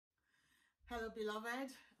Hello,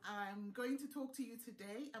 beloved. I'm going to talk to you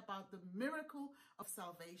today about the miracle of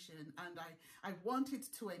salvation, and I wanted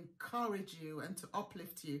to encourage you and to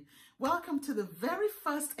uplift you. Welcome to the very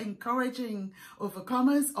first Encouraging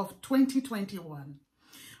Overcomers of 2021.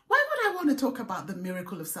 Why would I want to talk about the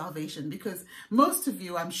miracle of salvation? Because most of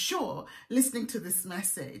you, I'm sure, listening to this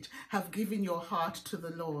message have given your heart to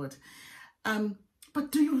the Lord. But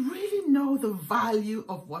do you really know the value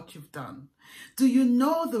of what you've done? Do you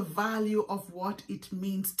know the value of what it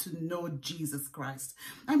means to know Jesus Christ?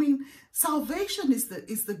 I mean, salvation is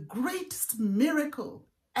the greatest miracle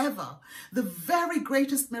ever, the very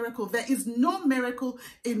greatest miracle. There is no miracle,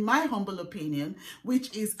 in my humble opinion,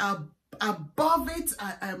 which is above it,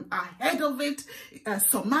 ahead of it,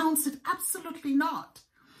 surmounts it. Absolutely not.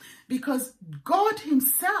 Because God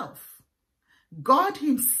himself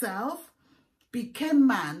became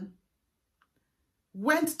man,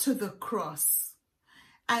 went to the cross,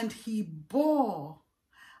 and he bore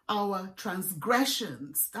our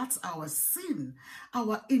transgressions, that's our sin,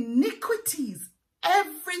 our iniquities,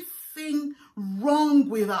 everything wrong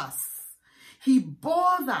with us. He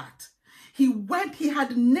bore that. He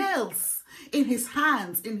had nails in his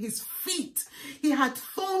hands, in his feet. He had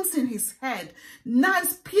thorns in his head,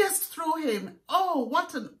 knives pierced through him. Oh,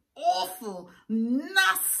 what an awful,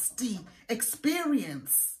 nasty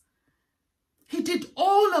experience. He did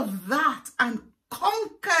all of that and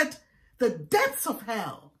conquered the depths of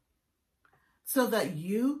hell so that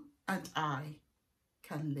you and I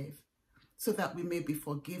can live, so that we may be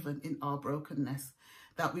forgiven in our brokenness,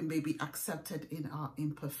 that we may be accepted in our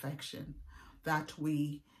imperfection, that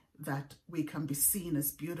we can be seen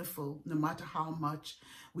as beautiful no matter how much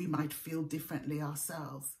we might feel differently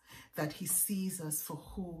ourselves, that he sees us for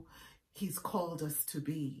who he's called us to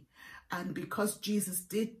be. And because Jesus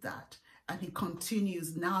did that, and he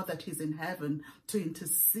continues now that he's in heaven to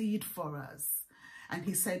intercede for us, and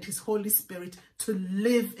he sent his Holy Spirit to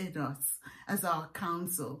live in us as our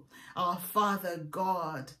counsel, our Father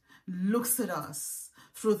God looks at us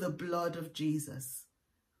through the blood of Jesus.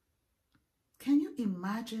 Can you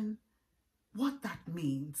imagine what that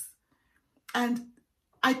means? And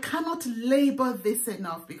I cannot labor this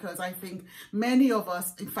enough, because I think many of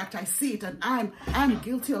us, in fact, I see it, and I'm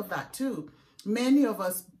guilty of that too. Many of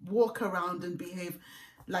us walk around and behave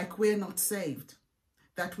like we're not saved,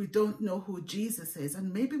 that we don't know who Jesus is,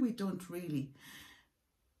 and maybe we don't really.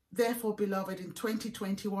 Therefore, beloved, in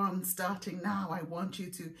 2021, starting now, I want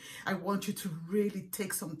you to really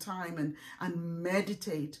take some time and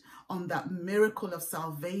meditate on that miracle of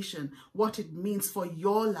salvation, what it means for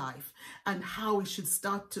your life, and how it should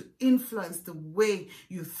start to influence the way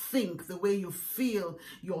you think, the way you feel,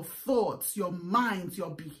 your thoughts, your minds,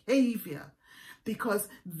 your behavior. Because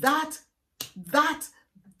that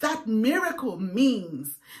miracle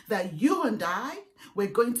means that you and I, we're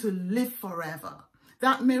going to live forever.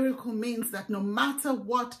 That miracle means that no matter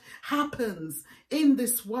what happens in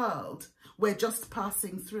this world, we're just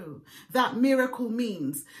passing through. That miracle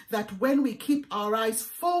means that when we keep our eyes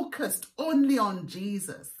focused only on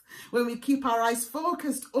Jesus, when we keep our eyes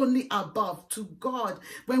focused only above to God,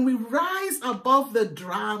 when we rise above the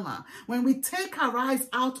drama, when we take our eyes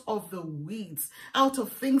out of the weeds, out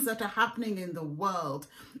of things that are happening in the world,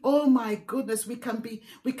 oh my goodness, we can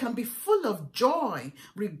be full of joy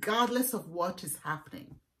regardless of what is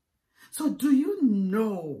happening. So do you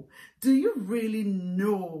really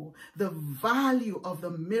know the value of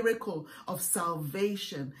the miracle of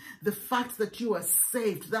salvation? The fact that you are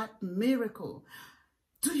saved, that miracle.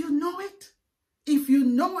 Do you know it? If you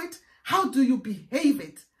know it, how do you behave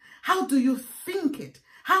it? How do you think it?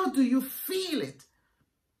 How do you feel it?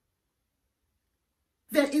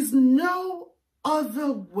 There is no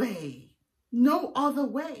other way. No other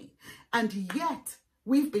way. And yet,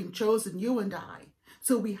 we've been chosen, you and I.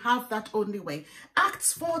 So we have that only way.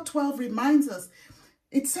 Acts 4:12 reminds us.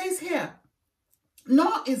 It says here,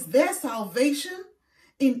 nor is there salvation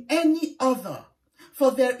in any other, for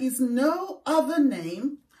there is no other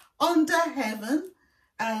name under heaven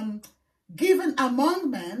given among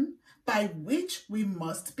men by which we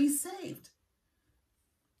must be saved.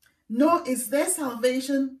 Nor is there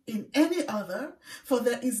salvation in any other, for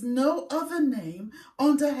there is no other name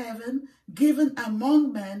under heaven given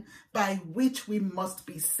among men by which we must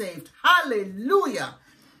be saved. Hallelujah!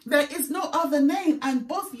 There is no other name, and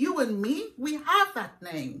both you and me, we have that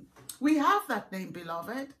name. We have that name,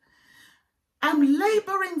 beloved. I'm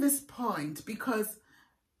laboring this point because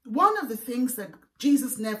one of the things that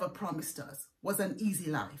Jesus never promised us was an easy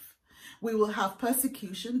life. We will have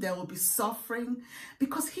persecution. There will be suffering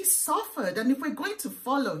because he suffered. And if we're going to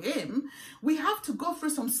follow him, we have to go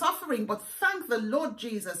through some suffering. But thank the Lord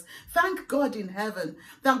Jesus, thank God in heaven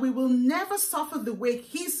that we will never suffer the way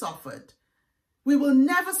he suffered. We will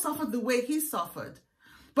never suffer the way he suffered.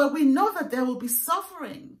 But we know that there will be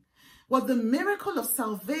suffering. What the miracle of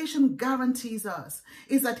salvation guarantees us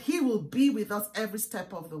is that he will be with us every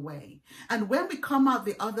step of the way. And when we come out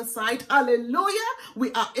the other side, hallelujah,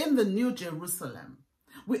 we are in the New Jerusalem.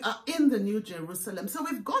 We are in the New Jerusalem. So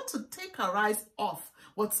we've got to take our eyes off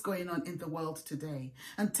what's going on in the world today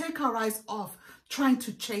and take our eyes off trying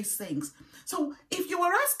to chase things. So if you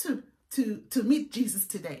were asked to meet Jesus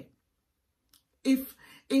today,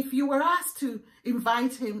 if you were asked to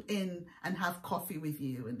invite him in and have coffee with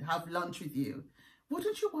you and have lunch with you,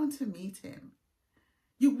 wouldn't you want to meet him?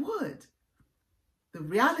 You would. The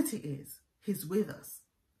reality is he's with us.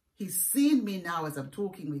 He's seen me now as I'm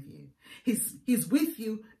talking with you. He's with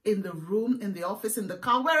you in the room, in the office, in the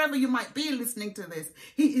car, wherever you might be listening to this.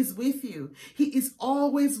 He is with you. He is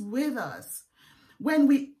always with us. When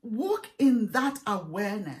we walk in that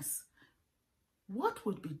awareness, what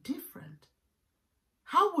would be different?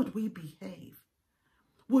 How would we behave?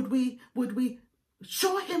 Would we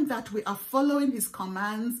show him that we are following his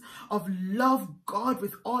commands of love God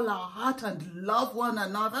with all our heart and love one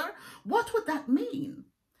another? What would that mean?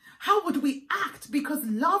 How would we act? Because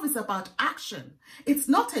love is about action. It's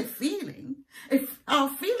not a feeling. If our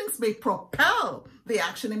feelings may propel the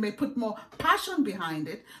action, it may put more passion behind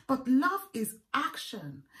it, but love is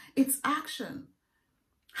action. It's action.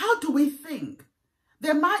 How do we think?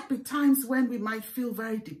 There might be times when we might feel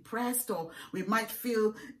very depressed, or we might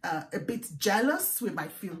feel a bit jealous. We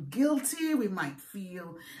might feel guilty. We might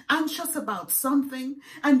feel anxious about something.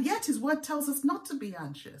 And yet his word tells us not to be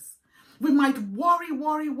anxious. We might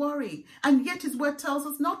worry. And yet his word tells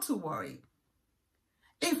us not to worry.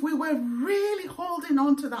 If we were really holding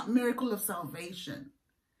on to that miracle of salvation,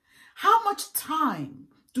 how much time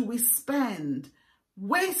do we spend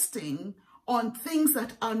wasting on things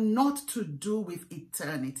that are not to do with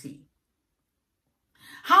eternity?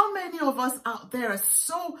 How many of us out there are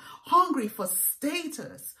so hungry for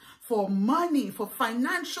status, for money, for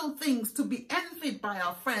financial things, to be envied by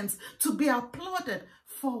our friends, to be applauded?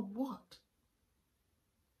 For what?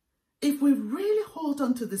 If we really hold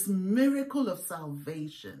on to this miracle of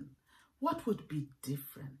salvation, what would be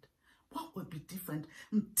different? What would be different?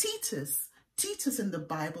 Titus in the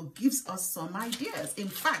Bible gives us some ideas. In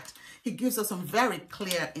fact, he gives us some very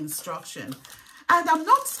clear instruction. And I'm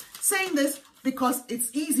not saying this because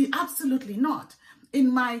it's easy. Absolutely not.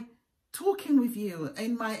 In my talking with you,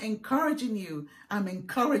 in my encouraging you, I'm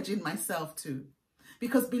encouraging myself too.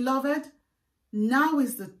 Because, beloved, now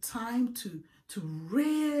is the time to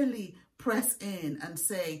really press in and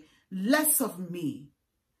say, less of me.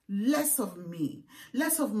 Less of me,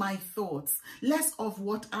 less of my thoughts, less of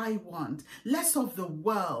what I want, less of the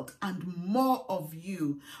world and more of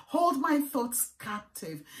you. Hold my thoughts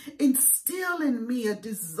captive. Instill in me a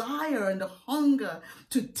desire and a hunger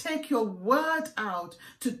to take your word out,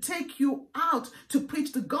 to take you out, to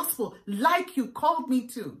preach the gospel like you called me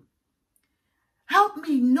to. Help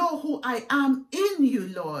me know who I am in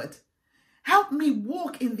you, Lord. Help me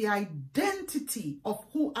walk in the identity of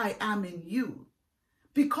who I am in you.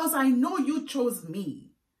 Because I know you chose me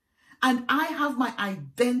and I have my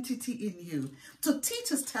identity in you. So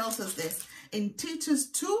Titus tells us this in Titus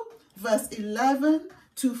 2, verse 11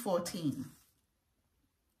 to 14.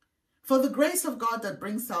 For the grace of God that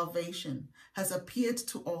brings salvation has appeared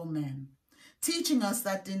to all men, teaching us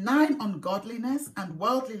that denying ungodliness and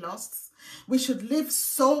worldly lusts, we should live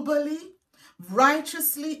soberly,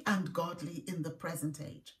 righteously, and godly in the present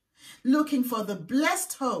age, looking for the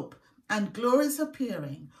blessed hope and glorious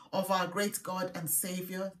appearing of our great God and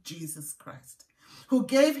Savior, Jesus Christ, who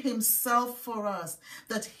gave himself for us,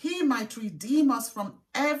 that he might redeem us from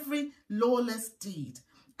every lawless deed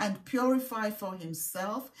and purify for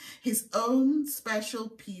himself his own special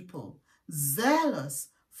people, zealous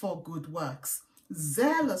for good works.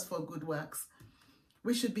 Zealous for good works.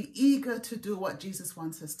 We should be eager to do what Jesus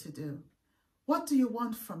wants us to do. What do you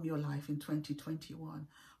want from your life in 2021?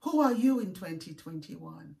 Who are you in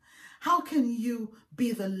 2021? How can you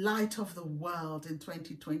be the light of the world in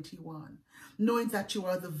 2021? Knowing that you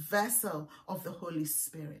are the vessel of the Holy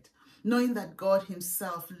Spirit. Knowing that God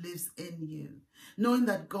himself lives in you. Knowing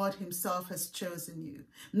that God himself has chosen you.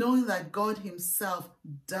 Knowing that God himself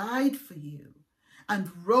died for you and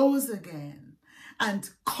rose again and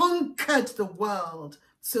conquered the world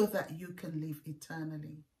so that you can live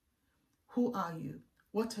eternally. Who are you?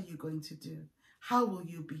 What are you going to do? How will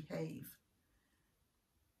you behave?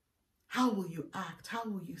 How will you act? How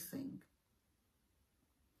will you think?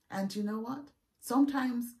 And you know what?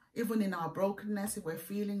 Sometimes, even in our brokenness, if we're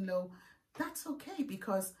feeling low, that's okay,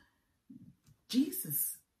 because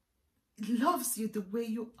Jesus loves you the way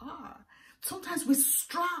you are. Sometimes we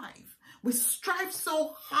strive. We strive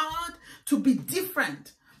so hard to be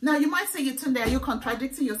different. Now, you might say, Yetunde, are you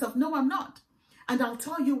contradicting yourself? No, I'm not. And I'll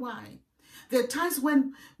tell you why. There are times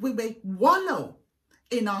when we may wallow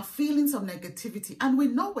in our feelings of negativity, and we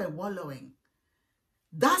know we're wallowing.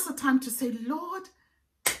 That's the time to say, Lord,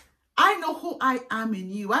 I know who I am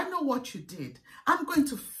in you. I know what you did. I'm going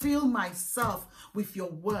to fill myself with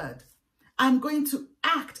your word. I'm going to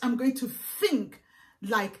act. I'm going to think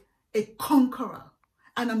like a conqueror.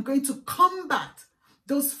 And I'm going to combat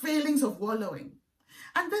those feelings of wallowing.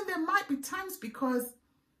 And then there might be times because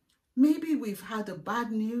maybe we've had a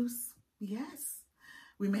bad news. Yes.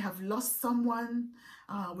 We may have lost someone.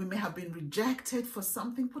 We may have been rejected for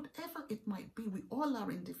something. Whatever it might be, we all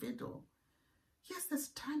are individual. Yes, there's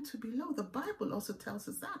time to be low. The Bible also tells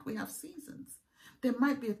us that. We have seasons. There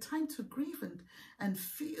might be a time to grieve and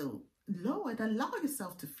feel low, and allow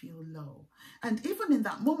yourself to feel low. And even in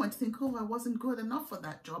that moment, think, oh, I wasn't good enough for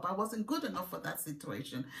that job. I wasn't good enough for that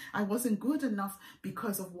situation. I wasn't good enough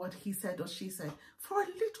because of what he said or she said for a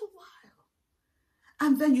little while.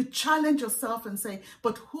 And then you challenge yourself and say,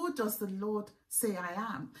 but who does the Lord say I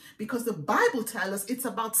am? Because the Bible tells us it's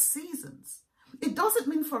about seasons. It doesn't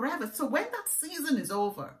mean forever. So when that season is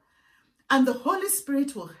over, and the Holy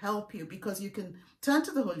Spirit will help you, because you can turn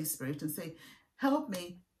to the Holy Spirit and say, help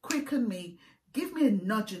me, quicken me, give me a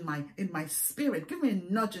nudge in my spirit, give me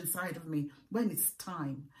a nudge inside of me when it's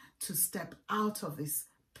time to step out of this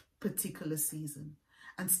particular season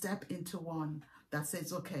and step into one that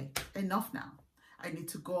says, okay, enough now. I need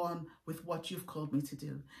to go on with what you've called me to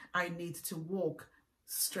do. I need to walk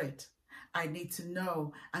straight. I need to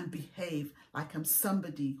know and behave like I'm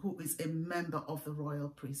somebody who is a member of the royal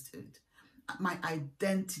priesthood. My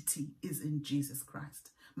identity is in Jesus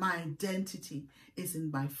Christ. My identity is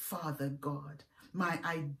in my Father God. My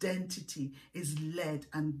identity is led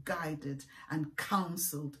and guided and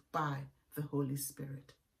counseled by the Holy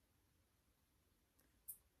Spirit.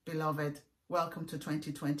 Beloved, welcome to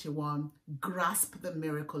 2021. Grasp the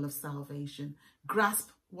miracle of salvation. Grasp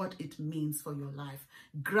what it means for your life.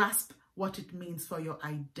 Grasp what it means for your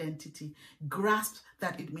identity. Grasp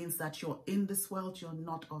that it means that you're in this world, you're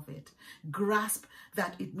not of it. Grasp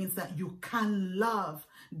that it means that you can love.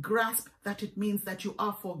 Grasp that it means that you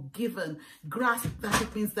are forgiven. Grasp that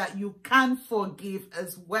it means that you can forgive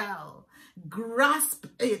as well. Grasp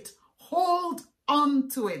it. Hold on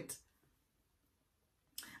to it.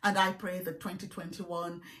 And I pray that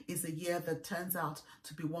 2021 is a year that turns out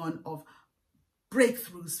to be one of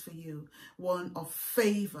breakthroughs for you, one of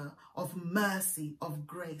favor, of mercy, of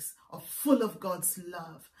grace, of full of God's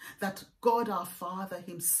love, that God our Father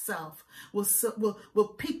himself will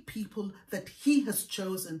pick people that he has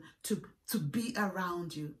chosen to be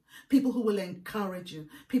around you, people who will encourage you,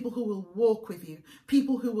 people who will walk with you,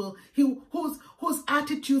 people whose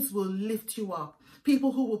attitudes will lift you up,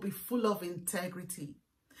 people who will be full of integrity.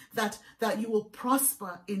 That you will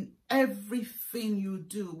prosper in everything you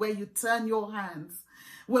do, where you turn your hands,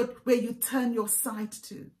 where you turn your sight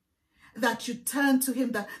to, that you turn to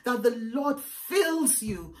him, that the Lord fills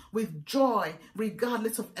you with joy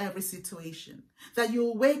regardless of every situation, that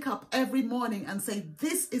you'll wake up every morning and say,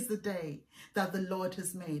 this is the day that the Lord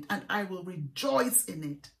has made, and I will rejoice in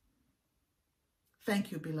it.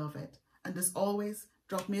 Thank you, beloved. And as always,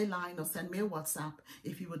 drop me a line or send me a WhatsApp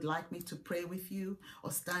if you would like me to pray with you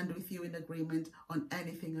or stand with you in agreement on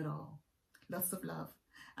anything at all. Lots of love,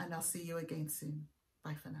 and I'll see you again soon.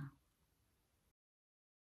 Bye for now.